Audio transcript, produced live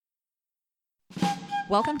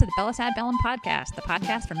Welcome to the Bellis Ad Bellum podcast, the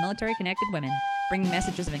podcast for military-connected women, bringing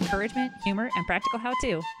messages of encouragement, humor, and practical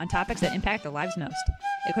how-to on topics that impact their lives most,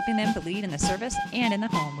 equipping them to lead in the service and in the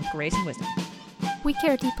home with grace and wisdom. We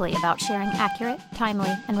care deeply about sharing accurate,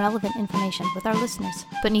 timely, and relevant information with our listeners,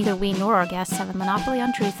 but neither we nor our guests have a monopoly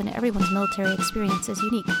on truth, and everyone's military experience is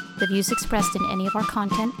unique. The views expressed in any of our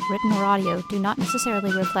content, written or audio, do not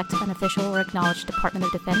necessarily reflect an official or acknowledged Department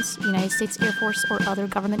of Defense, United States Air Force, or other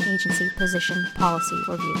government agency, position, policy,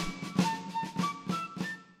 or view.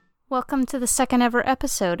 Welcome to the second ever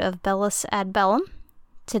episode of Bellis Ad Bellum.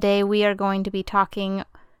 Today we are going to be talking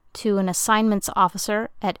to an assignments officer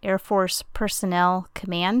at Air Force Personnel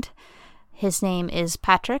Command. His name is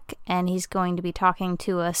Patrick, and he's going to be talking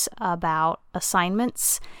to us about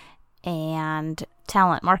assignments and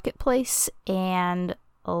talent marketplace and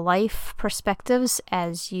life perspectives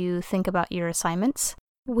as you think about your assignments.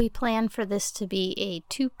 We plan for this to be a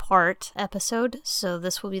two-part episode, so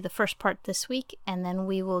this will be the first part this week, and then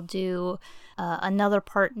we will do another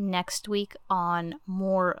part next week on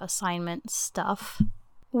more assignment stuff.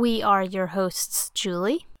 We are your hosts,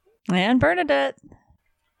 Julie. And Bernadette.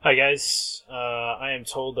 Hi, guys. I am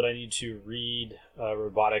told that I need to read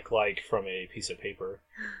robotic-like from a piece of paper.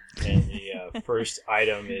 And the first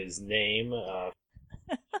item is name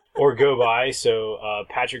or go by. So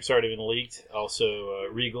Patrick's already been leaked. Also,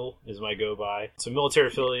 Regal is my go by. So military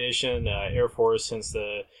affiliation, Air Force, hence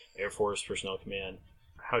the Air Force Personnel Command.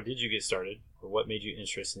 How did you get started? Or what made you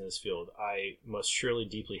interested in this field? I must surely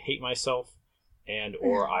deeply hate myself.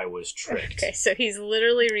 Or I was tricked. Okay, so he's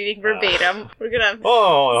literally reading verbatim. We're gonna.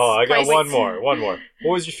 I got one more. What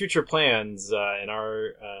was your future plans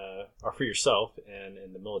are for yourself and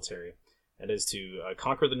in the military? That is to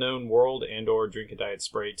conquer the known world and/or drink a diet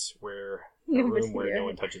Sprite where no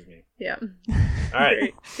one touches me. Yeah. All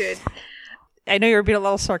right. Very good. I know you're being a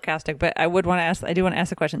little sarcastic, but I do want to ask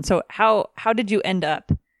the question. So how did you end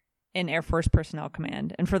up in Air Force Personnel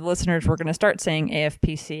Command? And for the listeners, we're going to start saying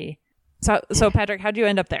AFPC. So Patrick, how did you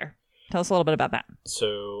end up there? Tell us a little bit about that.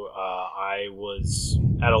 So I was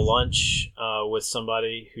at a lunch with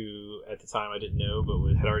somebody who, at the time, I didn't know, but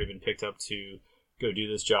had already been picked up to go do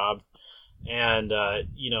this job. And,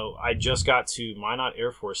 I just got to Minot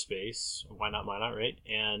Air Force Base. Why not Minot, right?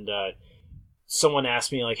 And someone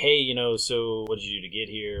asked me, like, hey, so what did you do to get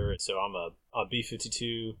here? So I'm a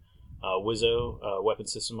B-52 WISO,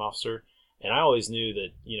 weapons system officer. And I always knew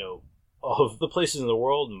that, of the places in the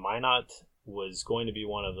world, Minot was going to be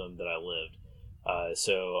one of them that I lived.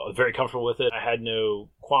 So I was very comfortable with it. I had no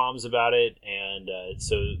qualms about it. And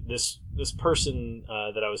so this person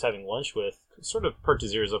that I was having lunch with sort of perked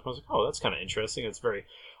his ears up. I was like, oh, that's kind of interesting. It's very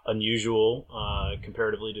unusual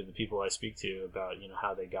comparatively to the people I speak to about,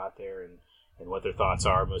 how they got there and what their thoughts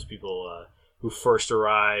are. Most people who first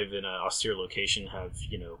arrive in an austere location have,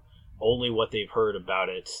 only what they've heard about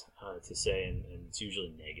it to say, and it's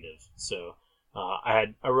usually negative. So I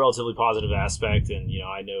had a relatively positive aspect, and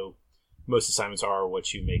I know most assignments are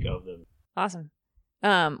what you make of them. Awesome.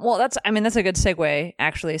 Well, that's a good segue,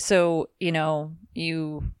 actually. So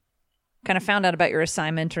you kind of found out about your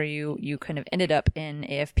assignment, or you kind of ended up in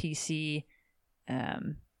AFPC,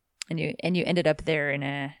 and you ended up there in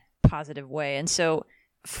a positive way. And so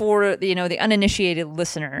for the uninitiated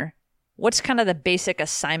listener, what's kind of the basic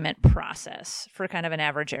assignment process for kind of an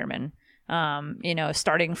average airman?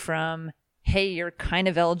 Starting from, hey, you're kind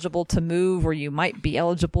of eligible to move, or you might be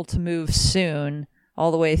eligible to move soon,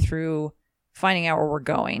 all the way through finding out where we're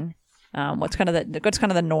going. What's kind of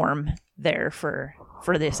the norm there for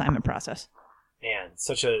the assignment process? Man,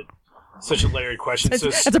 such a layered question.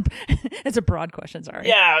 It's a broad question. Sorry.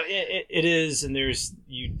 Yeah, it is, and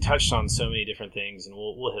you touched on so many different things, and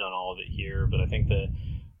we'll hit on all of it here. But I think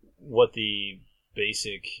what the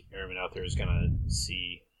basic airman out there is going to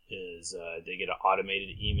see is they get an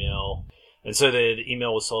automated email. And so the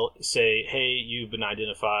email will say, hey, you've been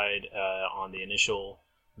identified on the initial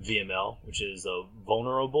VML, which is the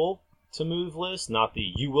vulnerable to move list, not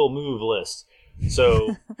the you will move list.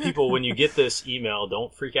 So people, when you get this email,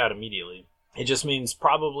 don't freak out immediately. It just means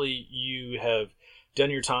probably you have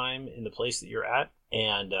done your time in the place that you're at,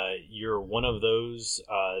 and you're one of those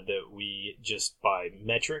that we just by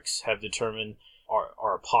metrics have determined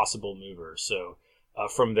are a possible mover. So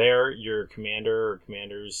from there, your commander or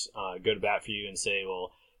commanders go to bat for you and say,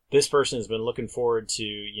 well, this person has been looking forward to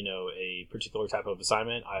a particular type of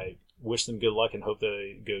assignment. I wish them good luck and hope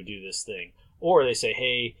they go do this thing. Or they say,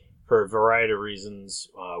 hey, for a variety of reasons,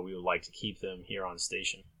 we would like to keep them here on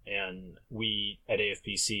station. And we at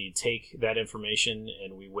AFPC take that information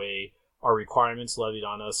and we weigh our requirements levied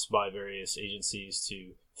on us by various agencies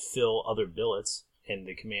to fill other billets and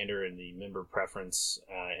the commander and the member preference,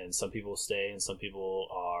 and some people stay and some people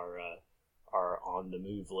are on the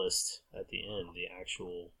move list at the end, the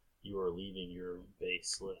actual you are leaving your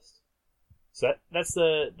base list. So that's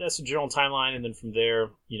the general timeline, and then from there,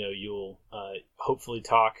 you'll hopefully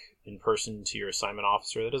talk in person to your assignment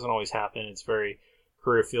officer. That doesn't always happen. It's very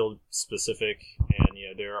career field specific, and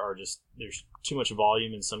there's too much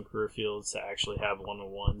volume in some career fields to actually have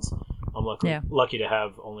one-on-ones. I'm lucky to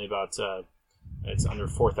have only about it's under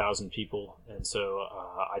 4,000 people, and so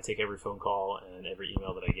I take every phone call and every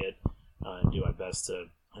email that I get and do my best to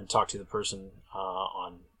talk to the person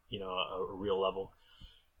on a real level.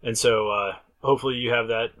 And so hopefully you have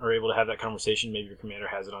that, are able to have that conversation. Maybe your commander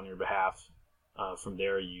has it on your behalf. From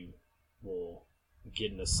there, you will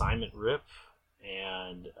get an assignment rip,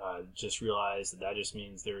 and just realize that just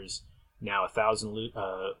means there's now 1,000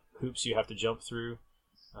 hoops you have to jump through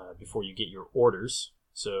before you get your orders.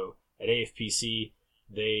 So at AFPC,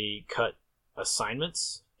 they cut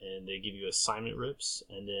assignments and they give you assignment rips,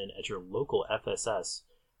 and then at your local FSS,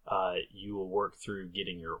 you will work through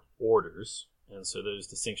getting your orders. And so those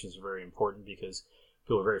distinctions are very important because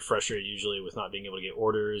people are very frustrated usually with not being able to get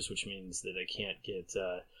orders, which means that they can't get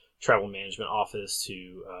travel management office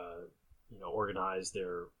to organize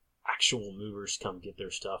their actual movers to come get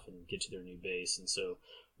their stuff and get to their new base. And so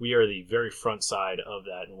we are the very front side of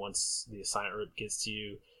that. And once the assignment rip gets to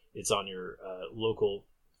you, it's on your local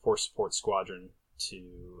force support squadron to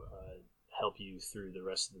help you through the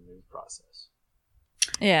rest of the move process.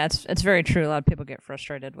 Yeah, it's very true. A lot of people get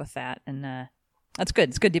frustrated with that, and that's good.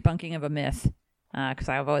 It's good debunking of a myth, because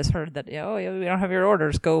I've always heard that, we don't have your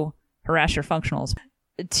orders, go harass your functionals.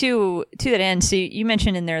 To that end, so you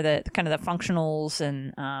mentioned in there that kind of the functionals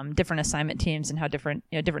and different assignment teams and how different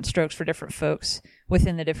strokes for different folks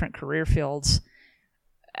within the different career fields.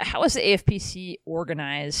 How is the AFPC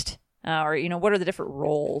organized, or what are the different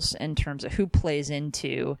roles in terms of who plays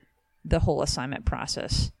into the whole assignment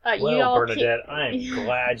process? Well, Bernadette, I am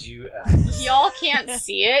glad you asked. Y'all can't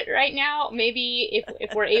see it right now. Maybe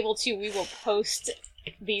if we're able to, we will post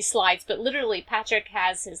these slides. But literally, Patrick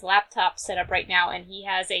has his laptop set up right now, and he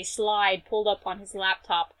has a slide pulled up on his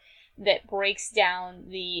laptop that breaks down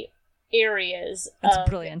the areas. That's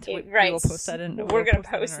brilliant. Right. We will post that in. We're going to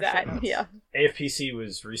post that. Yeah. AFPC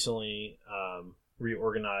was recently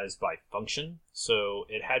reorganized by function, so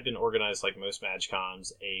it had been organized like most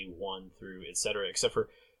MAGCOMs, A1 through etc., except for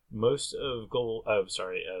most of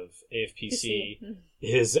AFPC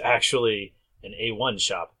is actually an A1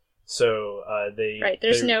 shop. So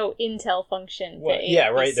there's no Intel function.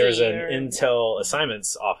 There's an Intel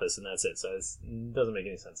assignments office, and that's it. So it doesn't make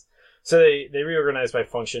any sense. So they reorganized by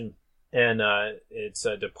function, and it's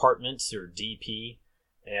a department, or DP.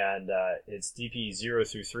 And it's DP 0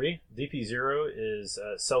 through 3. DP 0 is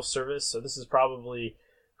self-service, so this is probably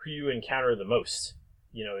who you encounter the most.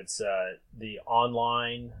 It's the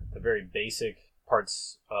online, the very basic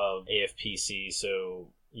parts of AFPC, so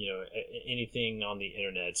anything on the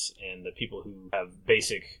internet and the people who have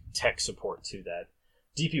basic tech support to that.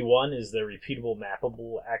 DP1 is the repeatable,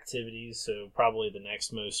 mappable activities, so probably the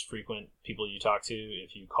next most frequent people you talk to.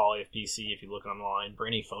 If you call AFPC, if you look online for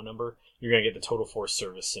any phone number, you're going to get the Total Force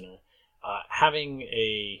Service Center. Having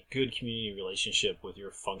a good community relationship with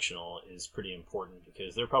your functional is pretty important,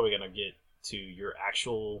 because they're probably going to get to your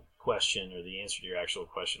actual question or the answer to your actual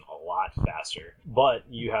question a lot faster. But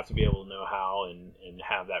you have to be able to know how and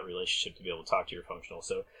have that relationship to be able to talk to your functional.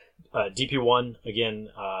 So DP1, again,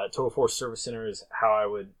 Total Force Service Center is how I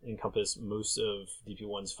would encompass most of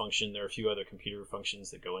DP1's function. There are a few other computer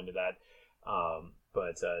functions that go into that.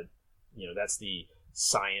 But that's the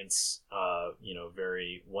science,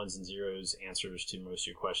 very ones and zeros answers to most of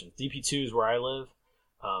your questions. DP2 is where I live.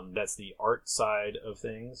 That's the art side of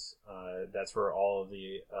things. That's where all of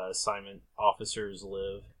the assignment officers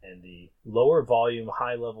live, and the lower volume,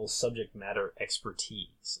 high level subject matter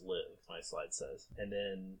expertise live, my slide says. And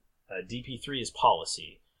then DP3 is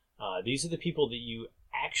policy. These are the people that you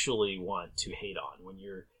actually want to hate on.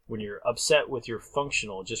 When you're upset with your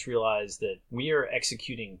functional, just realize that we are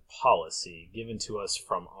executing policy given to us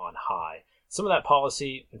from on high. Some of that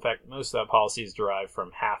policy, in fact, most of that policy is derived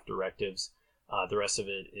from HAF directives. The rest of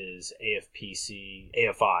it is AFPC,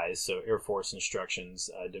 AFIs, so Air Force instructions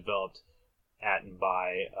developed at and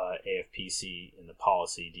by AFPC in the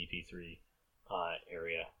policy DP3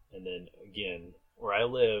 area. And then again, where I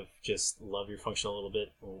live, just love your function a little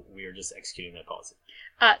bit. We are just executing that policy.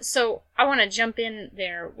 So I want to jump in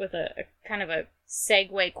there with a kind of a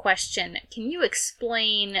segue question. Can you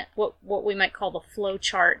explain what we might call the flow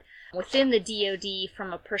chart within the DoD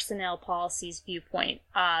from a personnel policies viewpoint?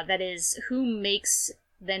 That is, who makes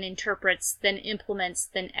then interprets, then implements,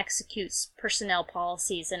 then executes personnel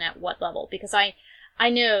policies, and at what level? Because I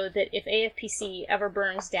know that if AFPC ever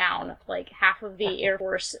burns down, like half of the Air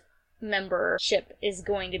Force membership is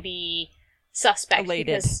going to be suspect.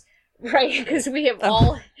 Elated. Because we have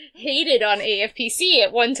all hated on AFPC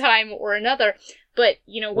at one time or another. But,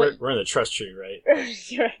 we're in the trust tree, right?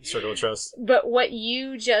 Right. Circle of trust. But what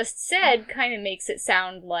you just said kind of makes it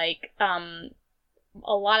sound like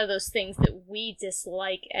a lot of those things that we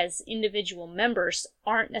dislike as individual members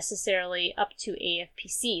aren't necessarily up to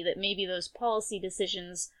AFPC, that maybe those policy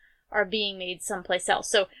decisions are being made someplace else.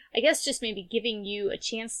 So I guess just maybe giving you a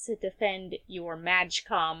chance to defend your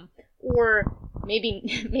MAGCOM, or maybe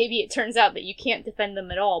it turns out that you can't defend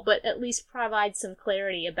them at all, but at least provide some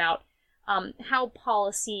clarity about how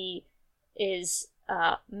policy is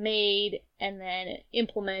made and then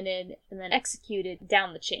implemented and then executed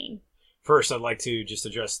down the chain. First, I'd like to just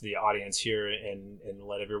address the audience here and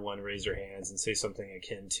let everyone raise their hands and say something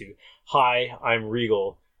akin to, "Hi, I'm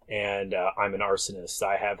Regal, and I'm an arsonist.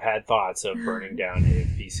 I have had thoughts of burning down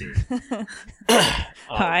AFPC."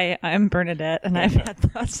 Hi, I'm Bernadette, and I've had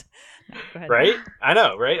thoughts. No, go ahead. Right? I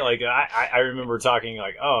know, right? Like, I remember talking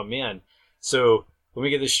like, oh, man. So, let me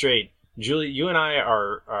get this straight. Julie, you and I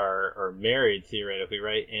are married theoretically,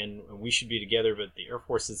 right? And we should be together, but the Air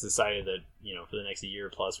Force has decided that, for the next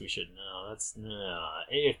year plus we should,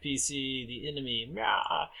 AFPC, the enemy,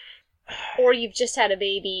 nah. Or you've just had a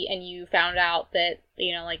baby and you found out that,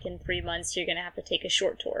 like in 3 months you're going to have to take a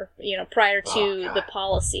short tour, prior to the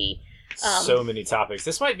policy. So many topics.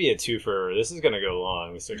 This might be a twofer. This is going to go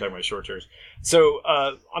long. We start talking about short tours. So,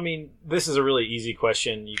 this is a really easy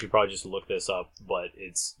question. You could probably just look this up, but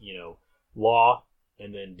it's, law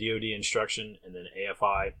and then DOD instruction and then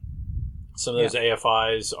AFI. Some of those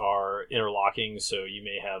AFIs are interlocking, so you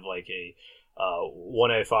may have like a one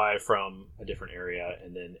AFI from a different area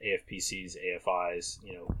and then AFPC's AFIs,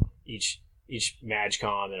 each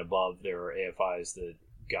MAGCOM and above there are AFIs that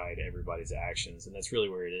guide everybody's actions, and that's really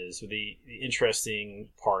where it is. So the interesting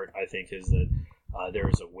part, I think, is that there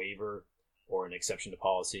is a waiver or an exception to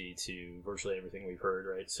policy to virtually everything we've heard,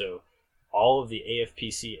 right? So all of the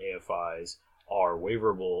AFPC AFIs are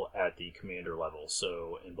waiverable at the commander level.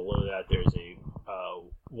 So, and below that, there's a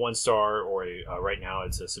 1-star or right now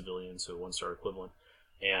it's a civilian, so 1-star equivalent.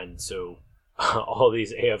 And so all of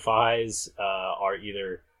these AFIs are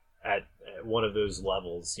either at one of those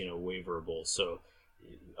levels, waiverable. So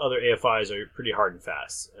other AFIs are pretty hard and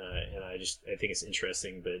fast. And I think it's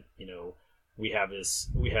interesting that, we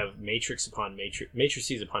have matrices upon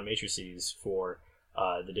matrices for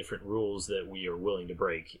the different rules that we are willing to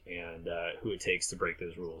break and who it takes to break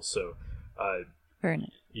those rules. So, very nice.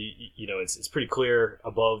 It's pretty clear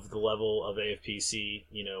above the level of AFPC,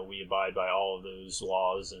 we abide by all of those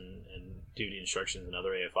laws and duty instructions and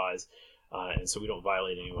other AFIs. And so we don't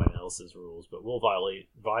violate anyone else's rules, but we'll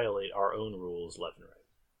violate our own rules left and right.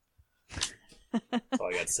 That's all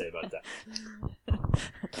I got to say about that.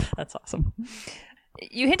 That's awesome.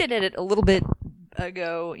 You hinted at it a little bit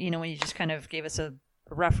ago, when you just kind of gave us a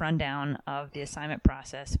rough rundown of the assignment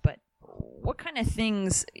process, but what kind of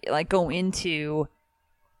things go into,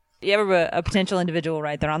 you have a potential individual,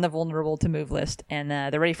 right? They're on the vulnerable to move list and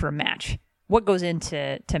they're ready for a match. What goes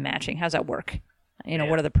into matching? How's that work?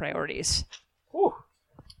 What are the priorities? Whew.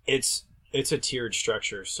 It's a tiered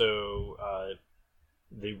structure. So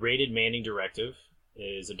the rated manning directive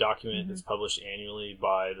is a document that's published annually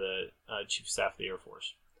by the Chief of Staff of the Air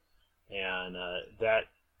Force. And that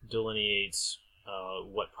delineates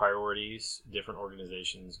what priorities different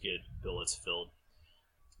organizations get billets filled.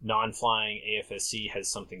 Non-flying AFSC has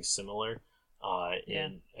something similar.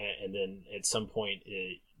 And then at some point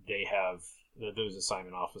they have, those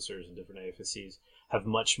assignment officers and different AFSCs have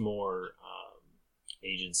much more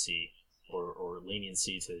agency or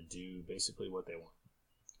leniency to do basically what they want.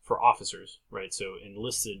 For officers, right? So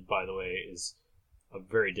enlisted, by the way, is a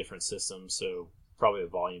very different system, so probably a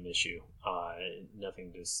volume issue.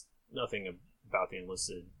 Nothing about the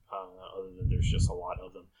enlisted other than there's just a lot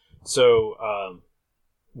of them. So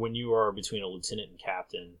when you are between a lieutenant and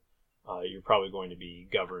captain, you're probably going to be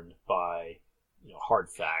governed by hard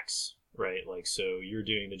facts, right? Like, so you're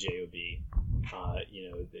doing the JOB.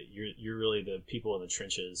 You're really the people in the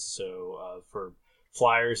trenches. So for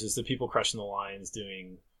flyers, is the people crushing the lines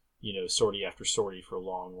doing sortie after sortie for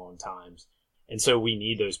long times. And so we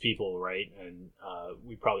need those people, right? And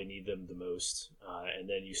we probably need them the most. And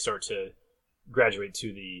then you start to graduate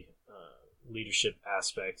to the leadership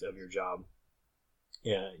aspect of your job.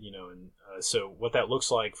 Yeah, so what that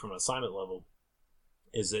looks like from an assignment level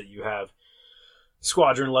is that you have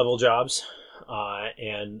squadron level jobs,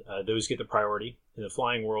 and those get the priority. in the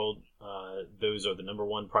flying world, those are the number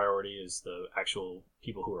one priority is the actual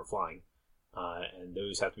people who are flying. And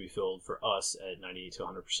those have to be filled for us at 98 to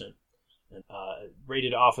 100%. And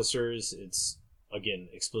rated officers, it's, again,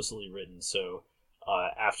 explicitly written. So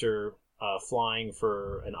after flying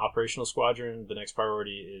for an operational squadron, the next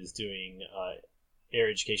priority is doing Air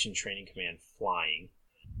Education Training Command flying.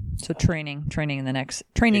 So training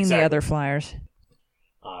Exactly. the other flyers.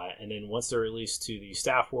 And then once they're released to the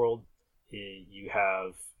staff world, you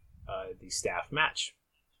have the staff match.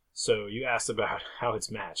 So you asked about how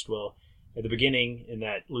it's matched. Well, at the beginning, in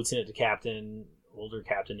that lieutenant to captain, older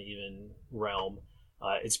captain even realm,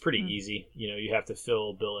 it's pretty easy. You have to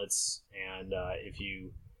fill billets, and if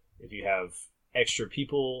you have extra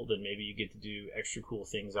people, then maybe you get to do extra cool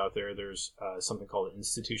things out there. There's something called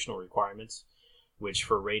institutional requirements, which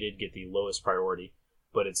for rated get the lowest priority,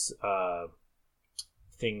 but it's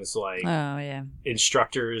things like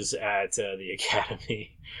instructors at the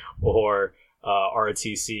academy or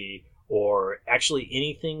ROTC, or actually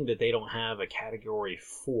anything that they don't have a category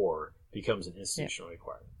for becomes an institutional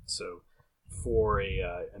requirement. So for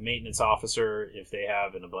a maintenance officer, if they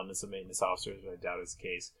have an abundance of maintenance officers, but I doubt it's the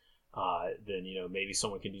case, then maybe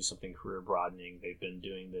someone can do something career broadening. They've been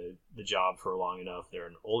doing the job for long enough. They're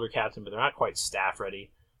an older captain, but they're not quite staff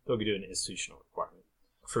ready. They'll do an institutional requirement.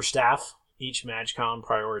 For staff, each MAGCOM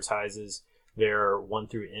prioritizes their 1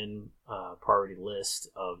 through N priority list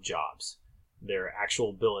of jobs. Their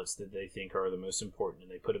actual billets that they think are the most important,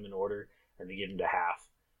 and they put them in order, and they give them to half.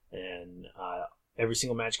 And every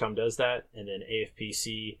single MAGCOM does that, and then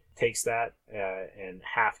AFPC takes that, and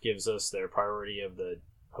half gives us their priority of the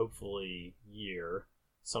hopefully year,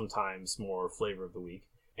 sometimes more flavor of the week,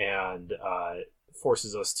 and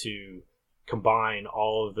forces us to combine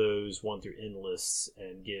all of those 1 through N lists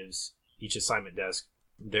and gives each assignment desk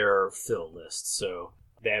their fill list. So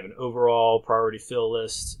they have an overall priority fill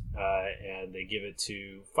list, and they give it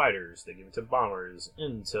to fighters, they give it to bombers,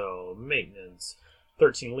 intel, maintenance,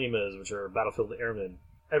 13 Limas, which are battlefield airmen.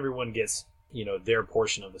 Everyone gets their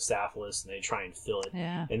portion of the staff list, and they try and fill it.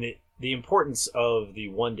 Yeah. And the importance of the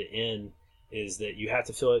 1 to N is that you have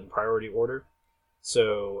to fill it in priority order.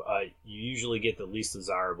 So you usually get the least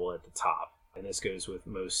desirable at the top, and this goes with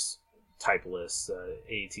most type lists.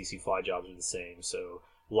 AATC fly jobs are the same, so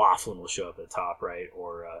Laughlin will show up at the top, right?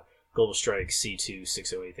 Or Global Strike C2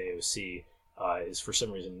 608 AOC is for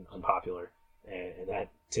some reason unpopular, and that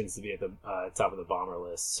tends to be at the top of the bomber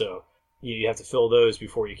list. So you have to fill those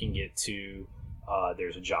before you can get to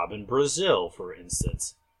there's a job in Brazil, for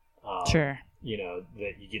instance. Sure.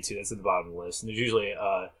 That you get to, that's at the bottom of the list. And there's usually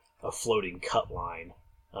a floating cut line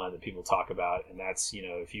that people talk about, and that's,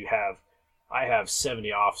 I have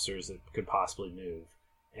 70 officers that could possibly move,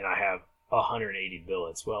 and I have 180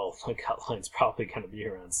 billets. Well, the cut line's probably going to be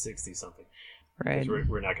around 60 something. Right. Because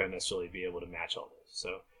we're not going to necessarily be able to match all those.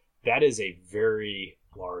 So that is a very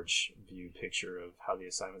large view picture of how the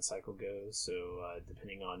assignment cycle goes. So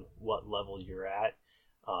depending on what level you're at,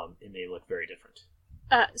 it may look very different.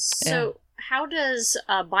 How does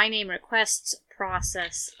by name requests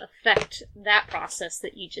process affect that process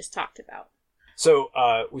that you just talked about? So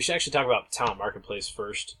we should actually talk about Talent Marketplace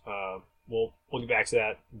first. We'll get back to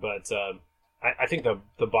that, but I think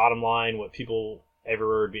the bottom line, what people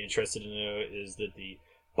everywhere would be interested to know, is that the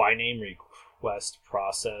by name request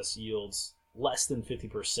process yields less than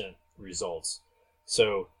 50% results.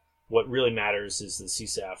 So what really matters is the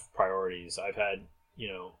CSAF priorities. I've had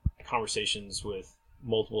conversations with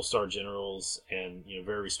multiple star generals, and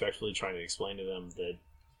very respectfully trying to explain to them that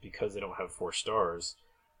because they don't have 4 stars,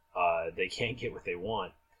 they can't get what they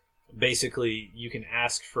want. Basically, you can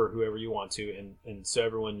ask for whoever you want to, and so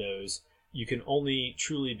everyone knows you can only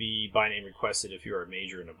truly be by name requested if you're a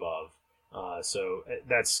major and above. So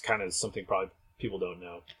that's kind of something probably people don't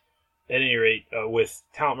know. At any rate, with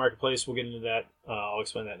Talent Marketplace, we'll get into that. I'll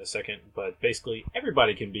explain that in a second. But basically,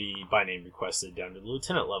 everybody can be by name requested down to the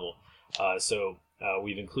lieutenant level. So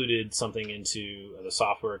we've included something into the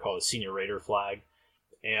software called a senior raider flag.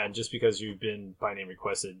 And just because you've been by name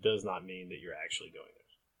requested does not mean that you're actually going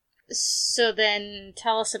there. So then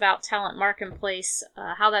tell us about Talent Marketplace,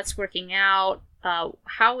 how that's working out.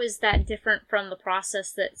 How is that different from the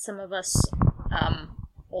process that some of us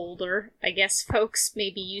older, I guess, folks may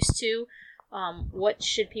be used to? What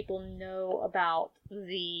should people know about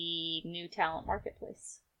the new Talent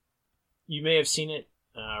Marketplace? You may have seen it.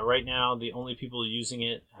 Right now, the only people using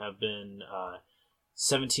it have been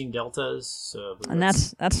 17 Deltas. So and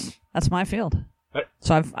that's my field. What?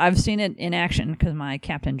 So I've seen it in action because my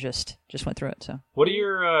captain just went through it. So what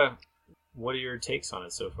are your takes on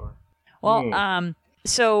it so far? Well,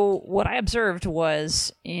 so what I observed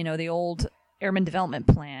was, the old airman development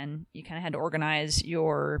plan, you kind of had to organize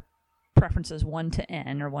your preferences 1 to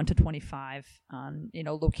N or 1 to 25 on,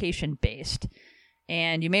 location based.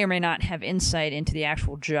 And you may or may not have insight into the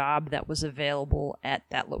actual job that was available at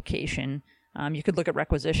that location. You could look at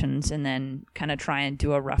requisitions and then kind of try and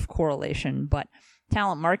do a rough correlation. But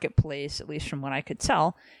Talent Marketplace, at least from what I could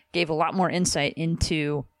tell, gave a lot more insight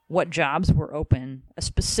into what jobs were open, a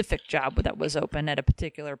specific job that was open at a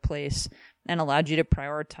particular place, and allowed you to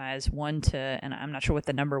prioritize 1 to, and I'm not sure what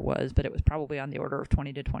the number was, but it was probably on the order of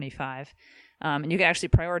 20 to 25. And you could actually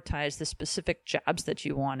prioritize the specific jobs that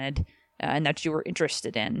you wanted and that you were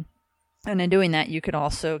interested in. And in doing that, you could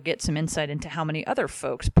also get some insight into how many other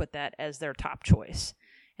folks put that as their top choice.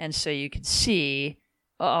 And so you could see,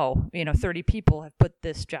 30 people have put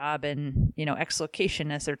this job in, X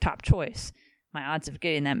location as their top choice. My odds of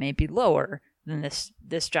getting that may be lower than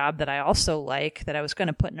this job that I also like, that I was going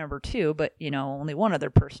to put number 2, but, only one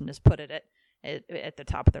other person has put it at the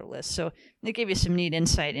top of their list. So it gave you some neat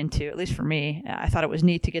insight into, at least for me, I thought it was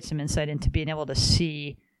neat to get some insight into being able to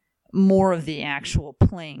see more of the actual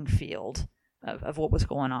playing field of what was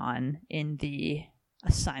going on in the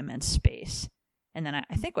assignment space. And then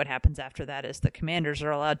I think what happens after that is the commanders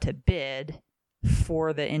are allowed to bid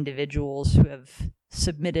for the individuals who have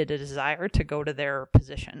submitted a desire to go to their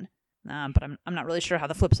position. But I'm not really sure how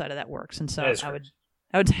the flip side of that works. And so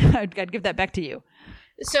I'd give that back to you.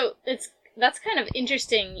 So that's kind of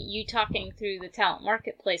interesting, you talking through the Talent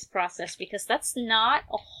Marketplace process, because that's not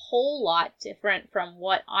a whole lot different from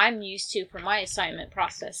what I'm used to for my assignment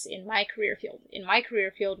process in my career field. In my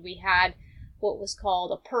career field, we had what was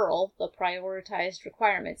called a PURL, the Prioritized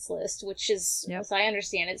Requirements List, which is, as I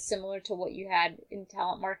understand it, similar to what you had in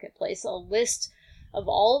Talent Marketplace, a list of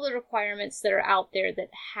all the requirements that are out there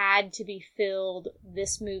that had to be filled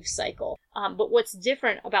this move cycle. But what's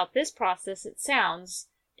different about this process, it sounds,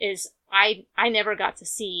 is I never got to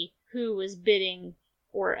see who was bidding,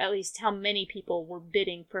 or at least how many people were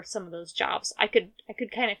bidding for some of those jobs. I could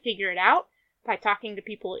kind of figure it out by talking to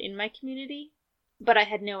people in my community, but I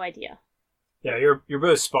had no idea. Yeah, you're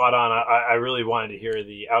both spot on. I really wanted to hear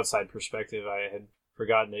the outside perspective. I had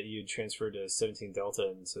forgotten that you transferred to 17 Delta,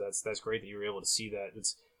 and so that's great that you were able to see that.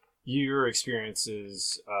 Your experience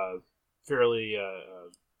is fairly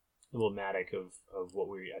emblematic of what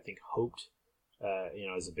we, I think, hoped,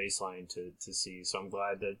 as a baseline to see. So I'm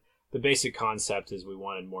glad that the basic concept is we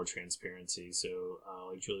wanted more transparency. So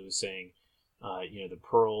like Julie was saying, the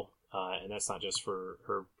PURL, and that's not just for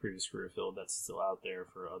her previous career field, that's still out there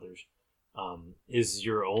for others, is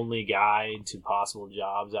your only guide to possible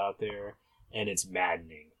jobs out there. And it's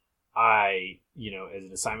maddening. I, as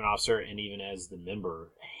an assignment officer and even as the member,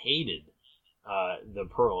 hated the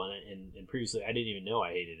PURL, and previously I didn't even know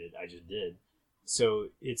I hated it. I just did. So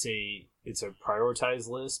it's a prioritized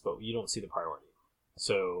list, but you don't see the priority.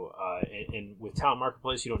 So and with Talent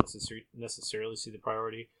Marketplace, you don't necessarily see the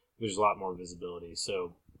priority. There's a lot more visibility.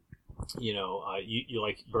 So you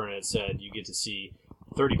like Bernadette said, you get to see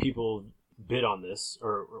 30 people bid on this,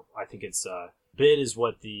 or I think it's bid is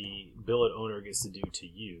what the billet owner gets to do to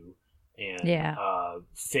you, and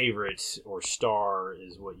favorite or star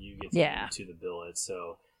is what you get to do to the billet.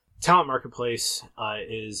 So Talent Marketplace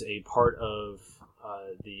is a part of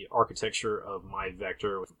the architecture of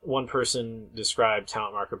MyVector. One person described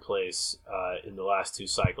Talent Marketplace in the last 2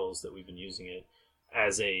 cycles that we've been using it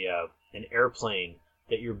as an airplane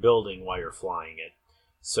that you're building while you're flying it.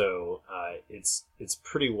 So it's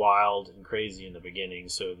pretty wild and crazy in the beginning.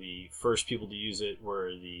 So the first people to use it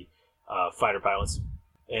were the fighter pilots.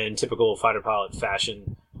 In typical fighter pilot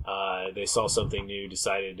fashion, they saw something new,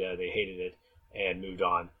 decided they hated it, and moved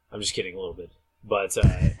on. I'm just kidding a little bit. But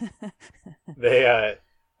they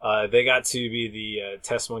got to be the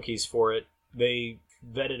test monkeys for it. They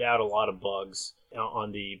vetted out a lot of bugs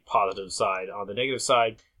on the positive side. On the negative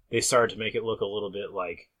side, they started to make it look a little bit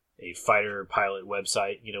like a fighter pilot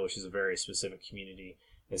website, which is a very specific community.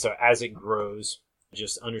 And so as it grows,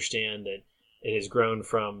 just understand that it has grown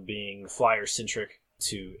from being flyer-centric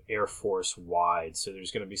to Air Force wide. So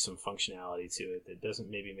there's going to be some functionality to it that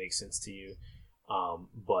doesn't maybe make sense to you,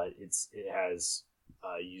 but it has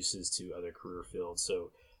uses to other career fields.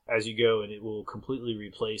 So as you go, and it will completely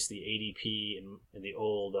replace the ADP and the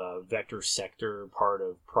old vector sector part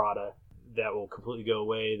of Prada. That will completely go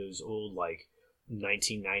away. Those old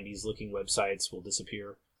 1990s looking websites will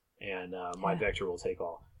disappear, and MyVector will take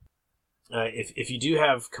all. If you do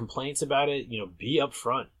have complaints about it, be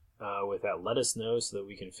upfront with that. Let us know so that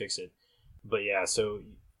we can fix it. But yeah, so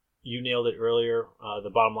you nailed it earlier. The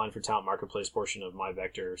bottom line for Talent Marketplace portion of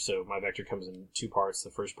MyVector. So MyVector comes in 2 parts. The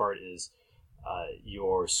first part is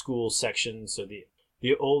your school section. So the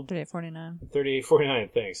The old 3849. 3849.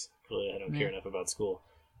 Thanks. Clearly, I don't care enough about school.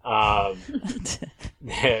 So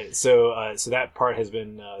that part has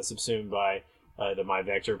been subsumed by the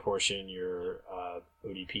MyVector portion, your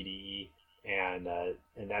ODPDE, and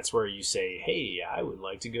that's where you say, hey, I would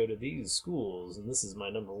like to go to these schools, and this is my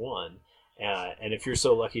number one. And if you're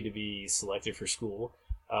so lucky to be selected for school,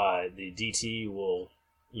 the DT will,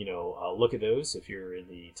 look at those if you're in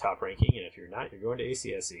the top ranking, and if you're not, you're going to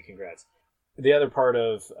ACSC. Congrats. The other part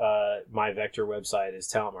of MyVector website is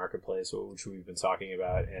Talent Marketplace, which we've been talking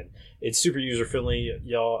about, and it's super user friendly,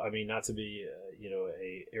 y'all. I mean, not to be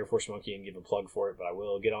a Air Force monkey and give a plug for it, but I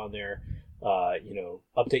will get on there.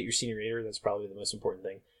 Update your senior rater. That's probably the most important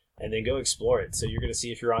thing, and then go explore it. So you're going to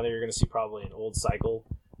see, if you're on there, you're going to see probably an old cycle.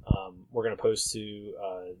 We're going to post to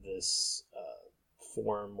this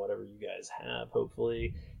form, whatever you guys have,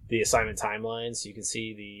 hopefully, the assignment timeline, so you can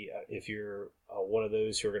see if you're one of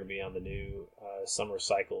those who are going to be on the new summer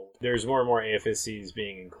cycle. There's more and more AFSCs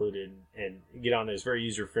being included, and get on there. It's very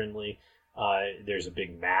user friendly. There's a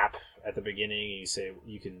big map at the beginning.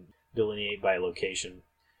 You can delineate by location.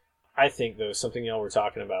 I think, though, something y'all were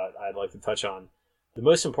talking about, I'd like to touch on. The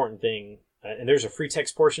most important thing, and there's a free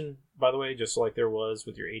text portion, by the way, just like there was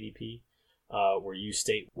with your ADP, where you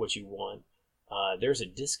state what you want. There's a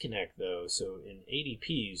disconnect, though. So in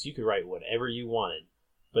ADPs, you could write whatever you wanted,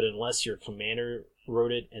 but unless your commander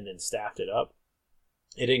wrote it and then staffed it up,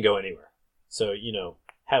 it didn't go anywhere. So,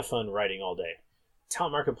 have fun writing all day.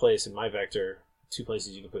 Talent Marketplace and MyVector, two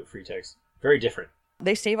places you can put free text, very different.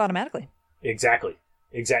 They save automatically. Exactly.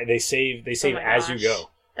 They save as you go.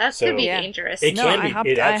 That could be dangerous. It can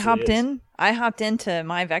be. I hopped into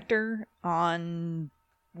MyVector on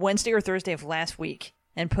Wednesday or Thursday of last week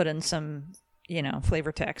and put in some,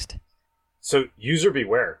 flavor text. So user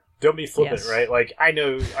beware. Don't be flippant, right? Like, I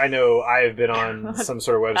know I've been on some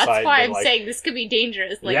sort of website. That's why I'm saying this could be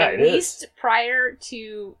dangerous. Like, at least prior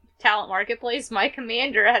to Talent Marketplace, my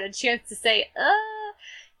commander had a chance to say,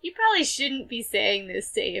 you probably shouldn't be saying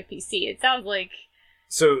this to AFPC. It sounds like...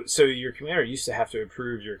 So your commander used to have to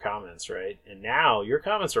approve your comments, right? And now your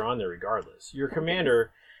comments are on there regardless. Your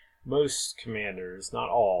commander, most commanders, not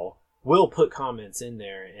all, will put comments in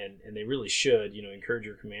there, and they really should, encourage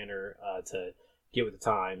your commander to get with the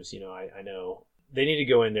times. I know they need to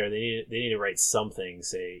go in there. They need to write something,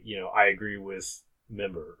 say, I agree with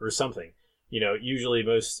member or something. Usually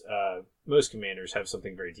most commanders have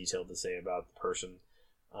something very detailed to say about the person.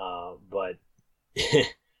 But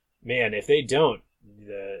man, if they don't,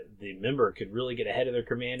 the member could really get ahead of their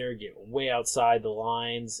commander, get way outside the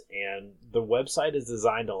lines, and the website is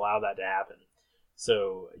designed to allow that to happen.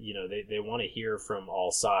 So, they want to hear from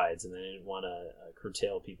all sides, and they didn't want to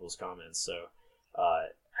curtail people's comments. So,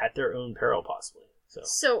 at their own peril, possibly.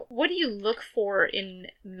 So, what do you look for in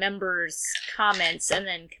members' comments and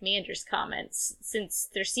then commanders' comments? Since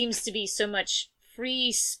there seems to be so much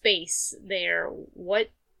free space there,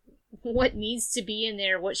 what needs to be in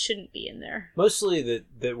there, what shouldn't be in there? Mostly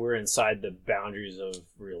that we're inside the boundaries of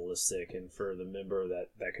realistic, and for the member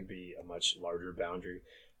that could be a much larger boundary.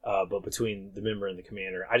 But between the member and the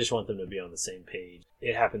commander, I just want them to be on the same page.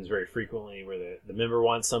 It happens very frequently where the member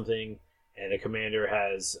wants something and the commander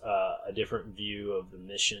has a different view of the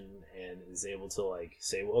mission and is able to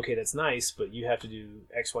say, well, okay, that's nice, but you have to do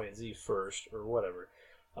X, Y, and Z first or whatever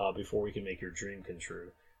before we can make your dream come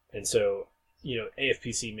true. And so,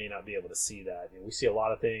 AFPC may not be able to see that. We see a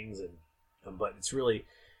lot of things, but it's really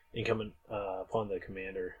incumbent upon the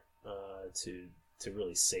commander to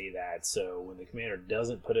really say that. So when the commander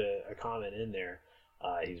doesn't put a comment in there,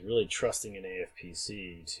 he's really trusting in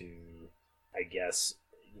AFPC to, I guess,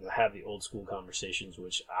 have the old school conversations,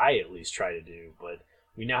 which I at least try to do. But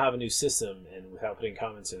we now have a new system, and without putting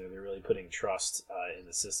comments in there, they're really putting trust in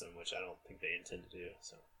the system, which I don't think they intend to do.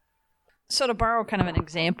 So to borrow kind of an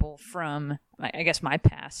example from, I guess, my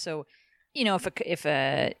past. So, if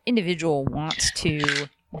a individual wants to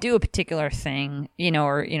do a particular thing,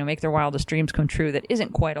 or make their wildest dreams come true that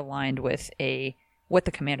isn't quite aligned with what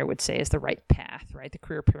the commander would say is the right path, right? The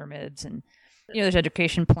career pyramids, and there's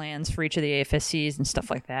education plans for each of the AFSCs and stuff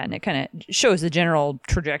like that, and it kind of shows the general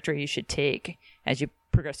trajectory you should take as you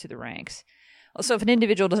progress through the ranks. So if an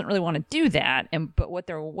individual doesn't really want to do that, but what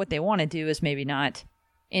they want to do is maybe not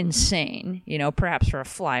insane, perhaps for a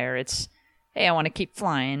flyer, it's, hey, I want to keep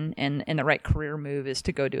flying, and the right career move is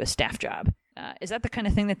to go do a staff job. Is that the kind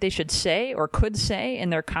of thing that they should say or could say in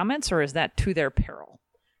their comments, or is that to their peril?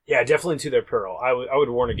 Yeah, definitely to their peril. I would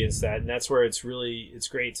warn against that, and that's where it's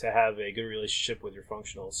great to have a good relationship with your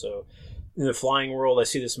functional. So in the flying world, I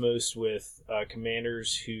see this most with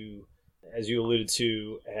commanders who, as you alluded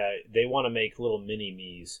to, they want to make little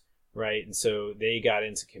mini-me's right? And so they got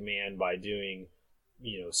into command by doing,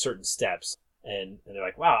 certain steps. And they're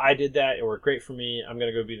like, wow, I did that. It worked great for me. I'm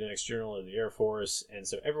going to go be the next general of the Air Force. And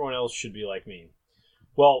so everyone else should be like me.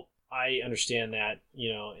 Well, I understand that,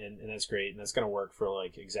 and that's great. And that's going to work for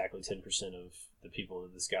like exactly 10% of the people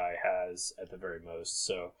that this guy has at the very most.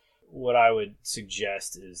 So what I would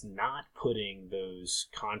suggest is not putting those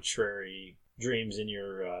contrary dreams in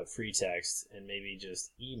your free text, and maybe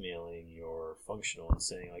just emailing your functional and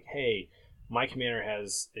saying like, hey, my commander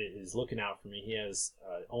is looking out for me. He has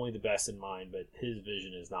only the best in mind, but his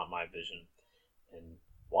vision is not my vision. And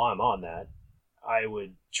while I'm on that, I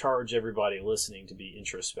would charge everybody listening to be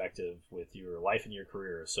introspective with your life and your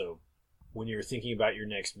career. So when you're thinking about your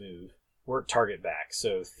next move, work target back.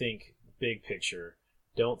 So think big picture.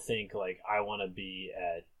 Don't think like, I want to be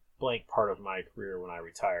at blank part of my career when I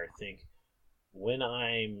retire. Think, when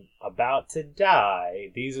I'm about to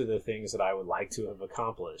die, these are the things that I would like to have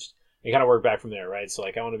accomplished. And kind of work back from there, right? So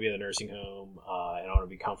like, I want to be in the nursing home, and I want to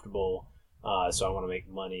be comfortable, so I want to make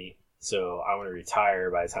money. So I want to retire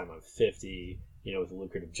by the time I'm 50, with a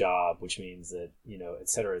lucrative job, which means that, et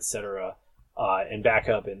cetera, and back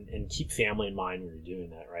up and keep family in mind when you're doing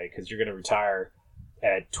that, right? Because you're going to retire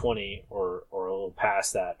at 20 or a little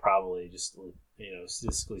past that, probably. Just,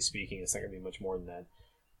 statistically speaking, it's not going to be much more than that.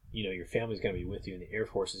 Your family's going to be with you, and the Air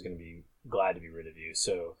Force is going to be glad to be rid of you.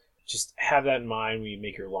 So just have that in mind when you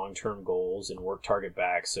make your long-term goals and work target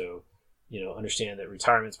back. So, understand that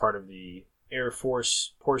retirement's part of the Air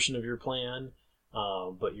Force portion of your plan,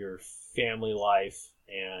 but your family life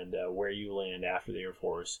and where you land after the Air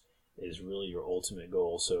Force is really your ultimate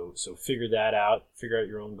goal. So figure that out. Figure out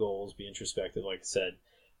your own goals. Be introspective, like I said,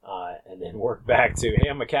 and then work back to, hey,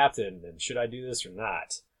 I'm a captain, and should I do this or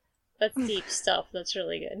not? That's deep stuff. That's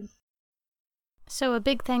really good. So a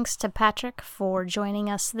big thanks to Patrick for joining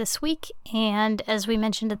us this week, and as we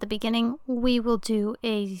mentioned at the beginning, we will do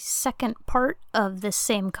a second part of this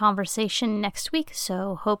same conversation next week,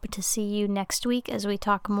 so hope to see you next week as we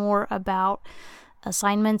talk more about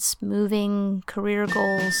assignments, moving, career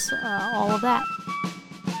goals, all of that.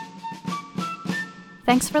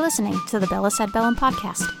 Thanks for listening to the Bellis Ad Bellum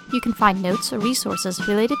podcast. You can find notes or resources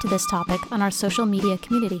related to this topic on our social media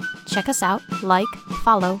community. Check us out, like,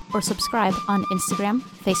 follow, or subscribe on Instagram,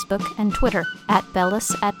 Facebook, and Twitter at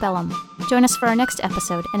Bellis Ad Bellum. Join us for our next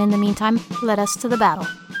episode, and in the meantime, let us to the battle.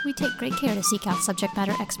 We take great care to seek out subject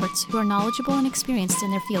matter experts who are knowledgeable and experienced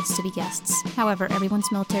in their fields to be guests. However,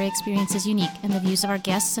 everyone's military experience is unique, and the views of our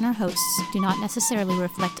guests and our hosts do not necessarily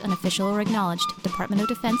reflect an official or acknowledged Department of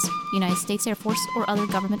Defense, United States Air Force, or other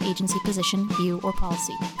government agency position, view, or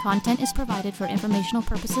policy. Content is provided for informational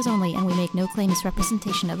purposes only, and we make no claim as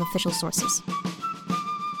representation of official sources.